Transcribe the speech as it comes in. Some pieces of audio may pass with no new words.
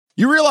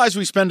You realize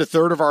we spend a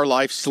third of our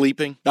life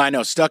sleeping? I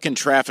know, stuck in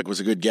traffic was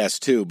a good guess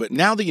too, but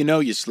now that you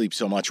know you sleep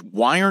so much,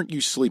 why aren't you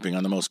sleeping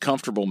on the most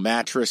comfortable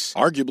mattress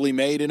arguably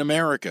made in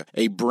America?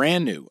 A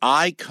brand new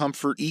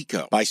iComfort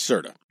Eco by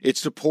Serta. It's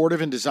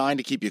supportive and designed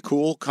to keep you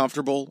cool,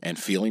 comfortable, and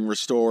feeling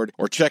restored.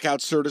 Or check out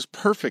Serta's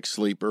Perfect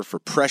Sleeper for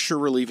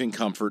pressure-relieving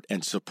comfort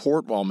and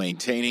support while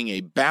maintaining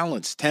a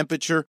balanced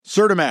temperature.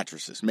 Serta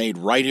mattresses, made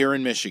right here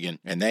in Michigan,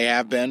 and they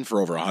have been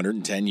for over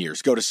 110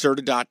 years. Go to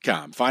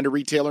Serta.com. Find a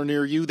retailer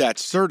near you.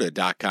 That's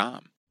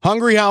Serta.com.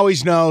 Hungry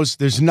Howie's knows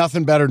there's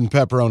nothing better than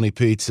pepperoni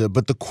pizza,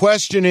 but the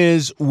question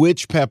is,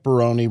 which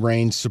pepperoni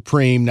reigns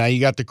supreme? Now,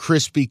 you got the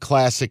crispy,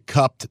 classic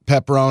cupped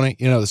pepperoni,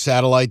 the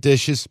satellite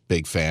dishes.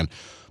 Big fan.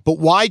 But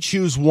why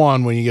choose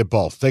one when you get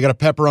both? They got a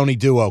pepperoni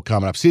duo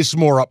coming up. See, this is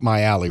more up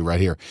my alley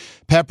right here.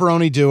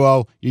 Pepperoni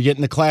duo, you're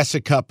getting the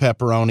classic cup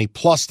pepperoni,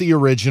 plus the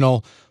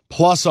original,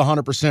 plus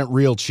 100%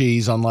 real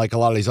cheese, unlike a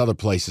lot of these other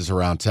places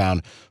around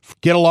town.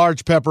 Get a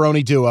large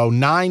pepperoni duo,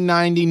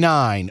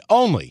 $9.99,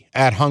 only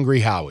at Hungry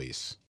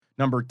Howie's.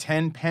 Number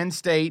 10, Penn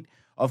State.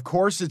 Of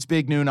course, it's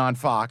Big Noon on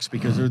Fox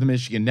because they're the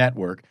Michigan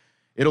network.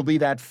 It'll be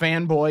that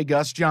fanboy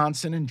Gus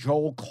Johnson and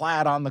Joel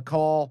Klatt on the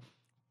call.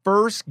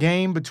 First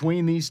game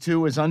between these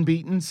two as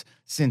unbeatens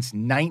since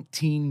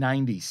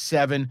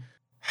 1997.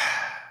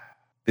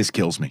 This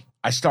kills me.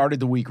 I started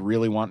the week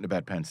really wanting to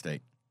bet Penn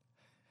State.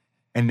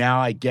 And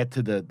now I get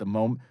to the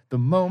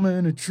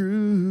moment of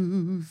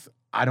truth.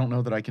 I don't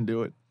know that I can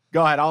do it.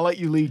 Go ahead. I'll let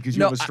you lead because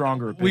you have a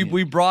stronger opinion.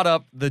 We brought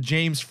up the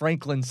James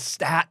Franklin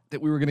stat that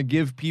we were going to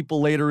give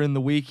people later in the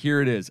week.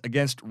 Here it is.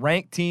 Against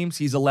ranked teams,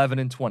 he's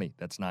 11-20.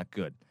 That's not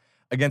good.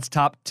 Against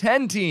top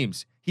 10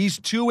 teams, he's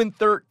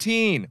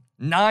 2-13.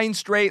 9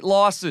 straight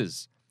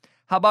losses.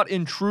 How about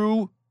in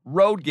true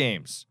road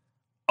games?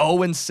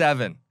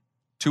 0-7.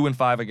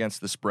 2-5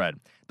 against the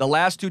spread. The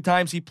last 2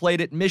 times he played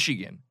at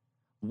Michigan,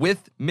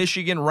 with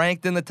Michigan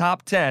ranked in the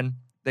top 10,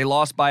 they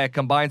lost by a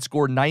combined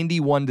score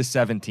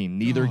 91-17.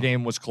 Neither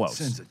game was close.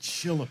 Sends a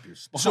chill up your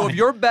spine. So if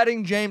you're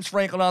betting James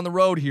Franklin on the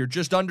road here,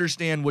 just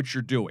understand what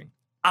you're doing.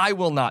 I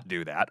will not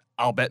do that.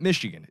 I'll bet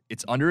Michigan.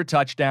 It's under a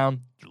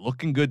touchdown. They're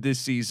looking good this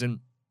season.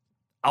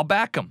 I'll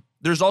back them.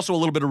 There's also a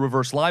little bit of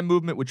reverse line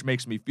movement, which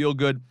makes me feel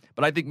good.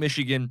 But I think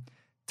Michigan,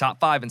 top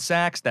 5 in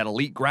sacks, that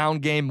elite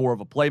ground game, more of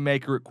a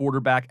playmaker at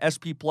quarterback.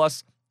 SP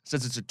Plus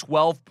says it's a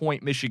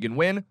 12-point Michigan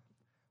win.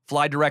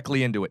 Fly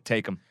directly into it.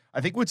 Take them.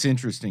 I think what's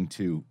interesting,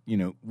 too,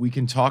 we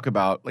can talk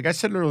about, like I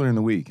said earlier in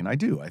the week, and I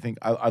do. I think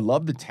I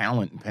love the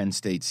talent in Penn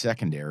State's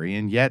secondary,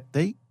 and yet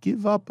they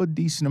give up a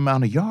decent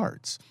amount of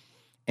yards.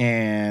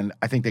 And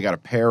I think they got a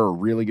pair of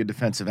really good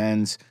defensive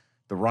ends.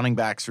 The running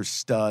backs are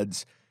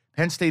studs.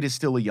 Penn State is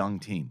still a young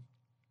team.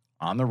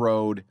 On the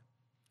road,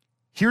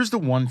 here's the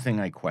one thing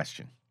I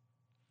question.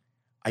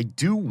 I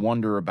do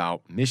wonder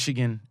about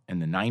Michigan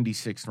and the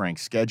 96th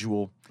ranked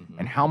schedule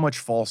and how much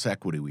false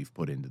equity we've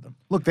put into them.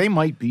 Look, they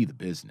might be the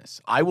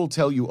business. I will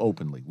tell you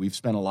openly, we've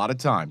spent a lot of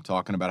time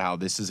talking about how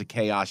this is a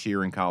chaos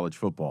year in college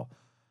football.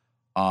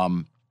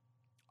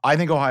 I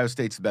think Ohio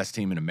State's the best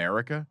team in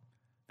America.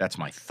 That's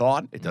my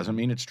thought. It doesn't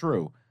mean it's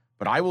true.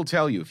 But I will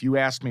tell you, if you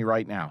ask me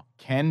right now,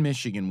 can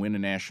Michigan win a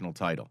national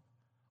title?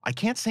 I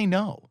can't say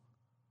no.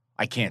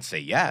 I can't say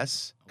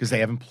yes because they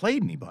haven't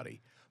played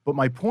anybody. But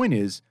my point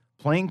is,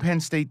 playing Penn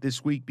State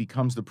this week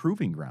becomes the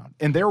proving ground.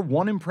 And they're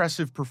one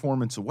impressive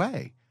performance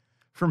away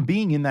from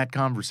being in that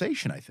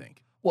conversation, I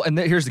think. Well, and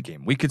here's the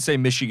game. We could say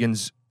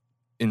Michigan's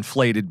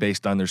inflated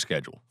based on their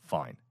schedule.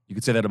 Fine. You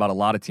could say that about a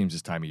lot of teams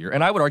this time of year.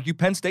 And I would argue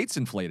Penn State's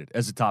inflated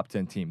as a top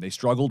 10 team. They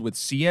struggled with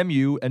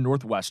CMU and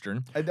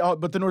Northwestern.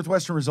 But the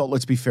Northwestern result,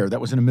 let's be fair,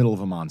 that was in the middle of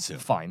a monsoon.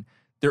 Fine.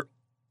 They're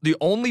the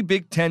only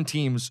Big Ten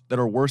teams that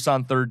are worse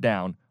on third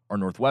down are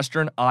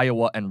Northwestern,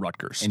 Iowa, and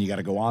Rutgers. And you got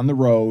to go on the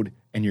road,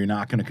 and you're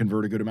not going to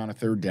convert a good amount of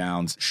third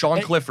downs.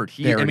 Sean Clifford,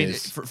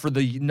 for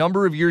the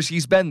number of years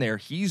he's been there,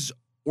 he's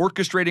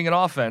orchestrating an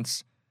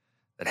offense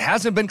that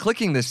hasn't been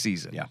clicking this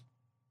season. Yeah.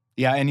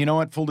 Yeah, and you know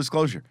what? Full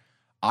disclosure.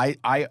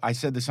 I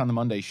said this on the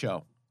Monday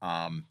show.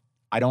 I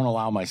don't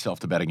allow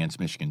myself to bet against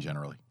Michigan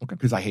generally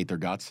because I hate their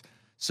guts.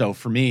 So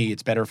for me,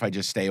 it's better if I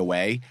just stay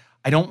away.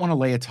 I don't want to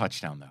lay a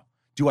touchdown, though.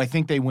 Do I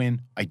think they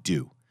win? I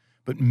do.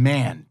 But,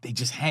 man, they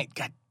just hang –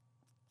 God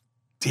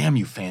damn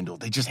you, FanDuel.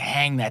 They just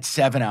hang that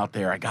 7 out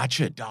there. I got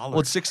you $1.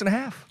 Well, it's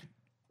 6.5.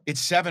 It's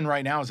 7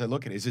 right now as I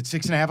look at it. Is it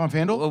 6.5 on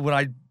FanDuel? Well, when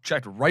I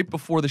checked right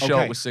before the show,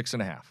 it was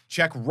 6.5.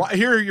 Check right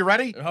here. You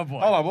ready? Oh, boy.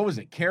 Hold on. What was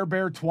it? Care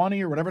Bear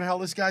 20 or whatever the hell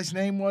this guy's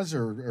name was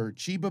or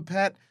Chiba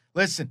Pet?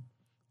 Listen,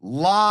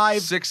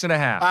 live.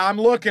 6.5. I'm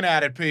looking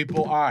at it,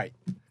 people. All right.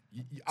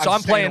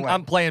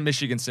 I'm playing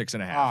Michigan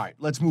 6.5. All right.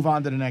 Let's move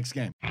on to the next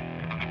game.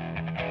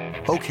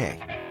 Okay,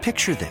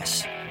 picture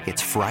this.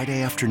 It's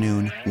Friday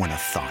afternoon when a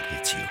thought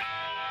hits you.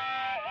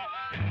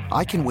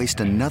 I can waste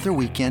another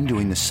weekend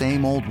doing the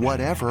same old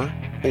whatever,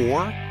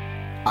 or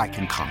I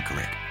can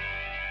conquer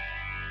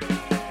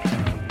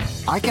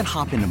it. I can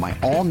hop into my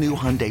all-new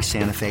Hyundai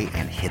Santa Fe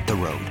and hit the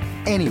road.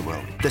 Any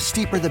road. The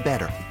steeper, the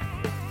better.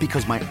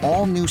 Because my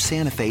all-new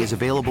Santa Fe is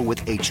available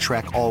with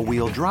H-Track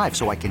all-wheel drive,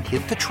 so I can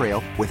hit the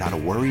trail without a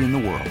worry in the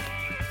world.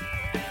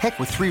 Heck,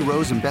 with 3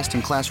 rows and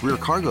best-in-class rear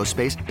cargo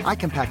space, I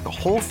can pack the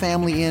whole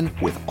family in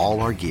with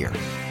all our gear.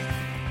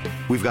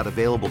 We've got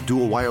available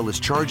dual wireless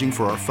charging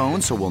for our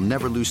phones, so we'll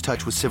never lose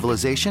touch with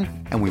civilization,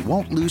 and we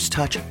won't lose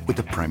touch with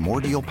the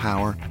primordial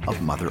power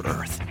of Mother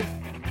Earth.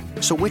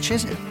 So which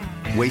is it?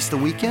 Waste the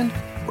weekend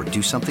or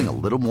do something a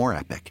little more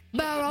epic?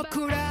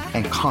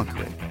 And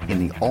conquer it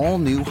in the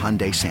all-new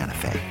Hyundai Santa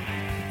Fe.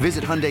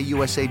 Visit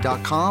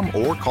HyundaiUSA.com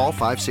or call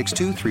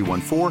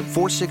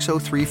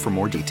 562-314-4603 for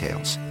more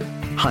details.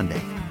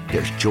 Hyundai,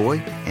 there's joy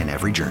in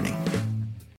every journey.